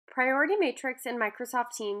Priority Matrix and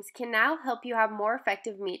Microsoft Teams can now help you have more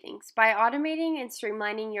effective meetings by automating and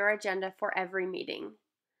streamlining your agenda for every meeting.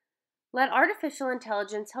 Let artificial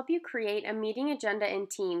intelligence help you create a meeting agenda in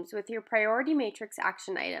Teams with your Priority Matrix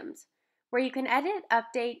action items, where you can edit,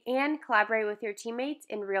 update, and collaborate with your teammates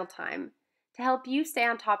in real time to help you stay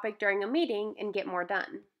on topic during a meeting and get more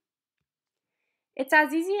done. It's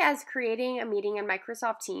as easy as creating a meeting in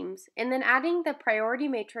Microsoft Teams and then adding the Priority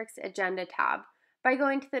Matrix Agenda tab by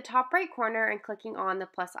going to the top right corner and clicking on the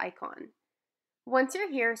plus icon. Once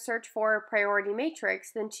you're here, search for Priority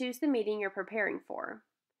Matrix, then choose the meeting you're preparing for.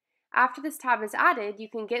 After this tab is added, you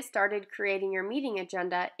can get started creating your meeting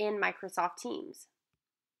agenda in Microsoft Teams.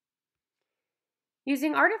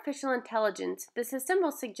 Using artificial intelligence, the system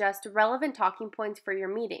will suggest relevant talking points for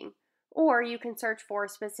your meeting, or you can search for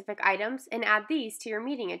specific items and add these to your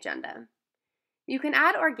meeting agenda. You can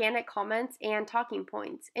add organic comments and talking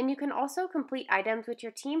points, and you can also complete items which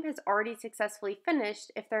your team has already successfully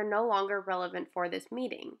finished if they're no longer relevant for this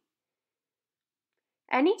meeting.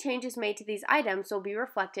 Any changes made to these items will be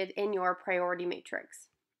reflected in your priority matrix.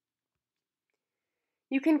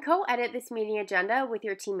 You can co-edit this meeting agenda with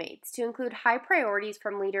your teammates to include high priorities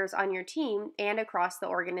from leaders on your team and across the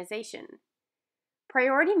organization.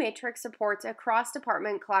 Priority Matrix supports a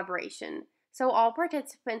cross-department collaboration, so all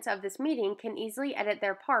participants of this meeting can easily edit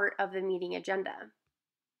their part of the meeting agenda.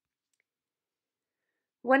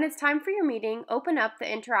 When it's time for your meeting, open up the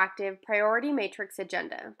interactive Priority Matrix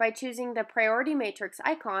agenda by choosing the Priority Matrix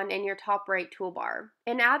icon in your top right toolbar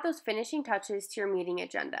and add those finishing touches to your meeting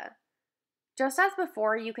agenda. Just as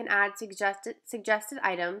before, you can add suggested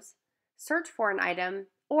items, search for an item,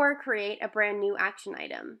 or create a brand new action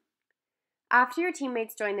item. After your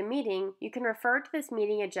teammates join the meeting, you can refer to this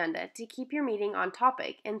meeting agenda to keep your meeting on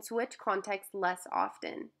topic and switch context less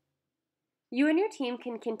often. You and your team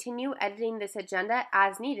can continue editing this agenda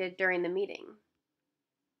as needed during the meeting.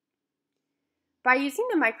 By using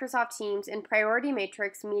the Microsoft Teams and Priority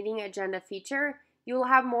Matrix meeting agenda feature, you will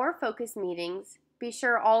have more focused meetings, be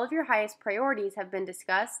sure all of your highest priorities have been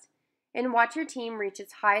discussed, and watch your team reach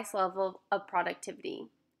its highest level of productivity.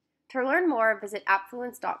 To learn more, visit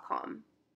appfluence.com.